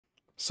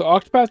So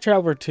Octopath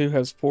Traveler 2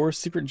 has 4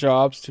 secret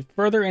jobs to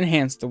further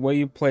enhance the way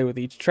you play with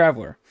each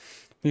traveler.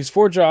 These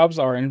 4 jobs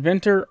are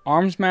Inventor,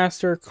 Arms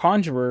Master,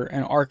 Conjurer,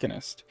 and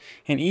Arcanist,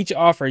 and each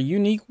offer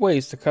unique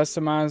ways to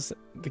customize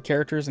the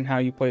characters and how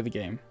you play the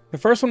game. The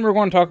first one we're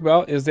going to talk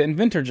about is the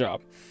Inventor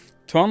job.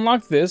 To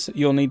unlock this,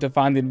 you'll need to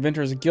find the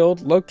Inventor's Guild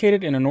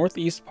located in the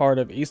northeast part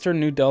of Eastern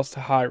New Delta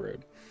High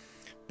Road.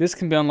 This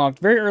can be unlocked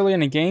very early in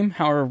the game,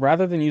 however,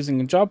 rather than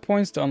using job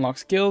points to unlock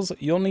skills,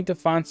 you'll need to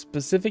find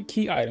specific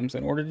key items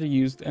in order to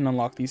use and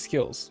unlock these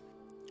skills.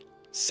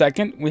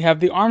 Second, we have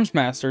the Arms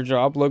Master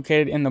job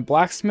located in the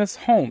Blacksmith's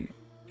home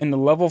in the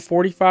level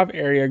 45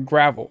 area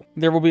Gravel.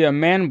 There will be a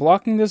man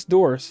blocking this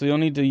door, so you'll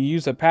need to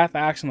use a path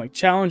action like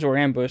Challenge or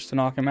Ambush to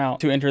knock him out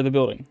to enter the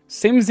building.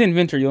 Same as the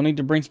Inventor, you'll need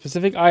to bring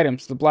specific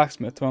items to the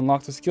Blacksmith to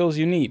unlock the skills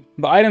you need.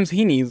 The items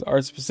he needs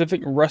are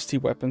specific rusty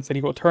weapons that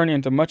he will turn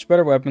into much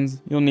better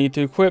weapons you'll need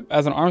to equip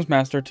as an Arms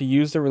Master to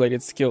use the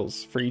related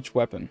skills for each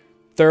weapon.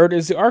 Third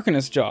is the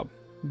Arcanist job.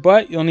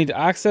 But you'll need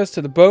access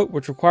to the boat,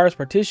 which requires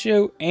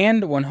Partitio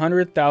and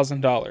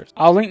 $100,000.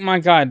 I'll link my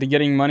guide to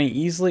getting money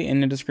easily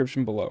in the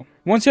description below.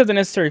 Once you have the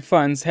necessary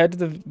funds, head to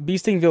the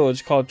beasting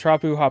village called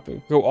Trapu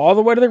Hapu. Go all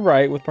the way to the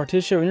right with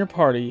Partitio in your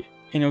party,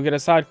 and you'll get a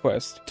side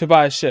quest to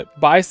buy a ship.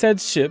 Buy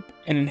said ship,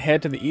 and then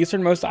head to the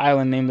easternmost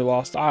island named the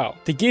Lost Isle.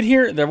 To get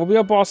here, there will be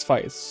a boss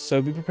fight,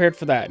 so be prepared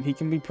for that. He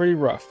can be pretty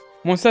rough.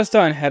 Once that's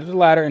done, head to the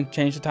ladder and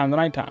change the time to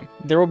nighttime.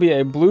 There will be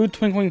a blue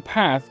twinkling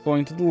path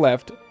going to the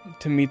left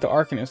to meet the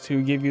Arcanist, who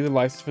will give you the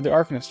license for the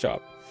Arcanist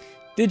job.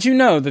 Did you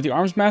know that the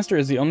Arms Master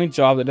is the only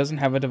job that doesn't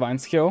have a divine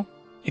skill?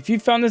 If you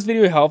found this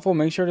video helpful,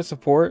 make sure to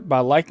support by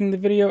liking the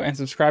video and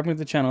subscribing to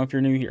the channel if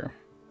you're new here.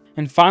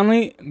 And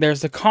finally,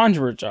 there's the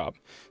Conjurer job.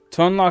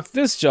 To unlock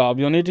this job,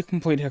 you'll need to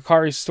complete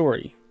Hikari's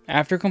story.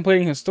 After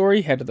completing his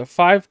story, head to the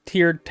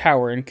 5-tiered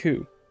tower in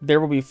Ku. There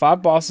will be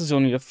 5 bosses you'll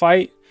need to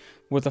fight,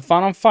 with the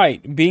final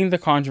fight being the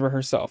Conjurer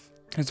herself.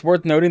 It's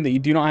worth noting that you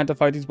do not have to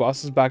fight these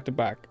bosses back to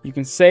back. You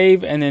can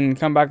save and then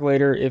come back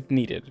later if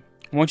needed.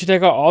 Once you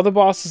take out all the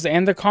bosses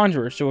and the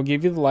Conjurer, she will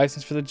give you the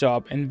license for the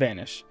job and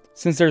vanish.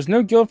 Since there's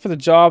no guild for the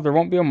job, there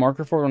won't be a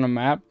marker for it on a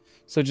map,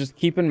 so just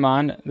keep in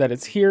mind that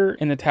it's here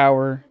in the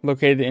tower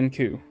located in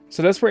Ku.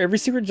 So that's where every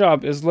secret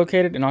job is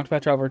located in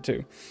Octopath Traveler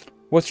 2.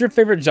 What's your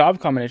favorite job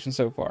combination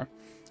so far?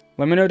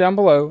 Let me know down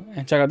below,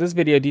 and check out this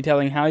video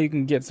detailing how you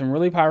can get some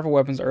really powerful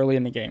weapons early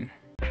in the game.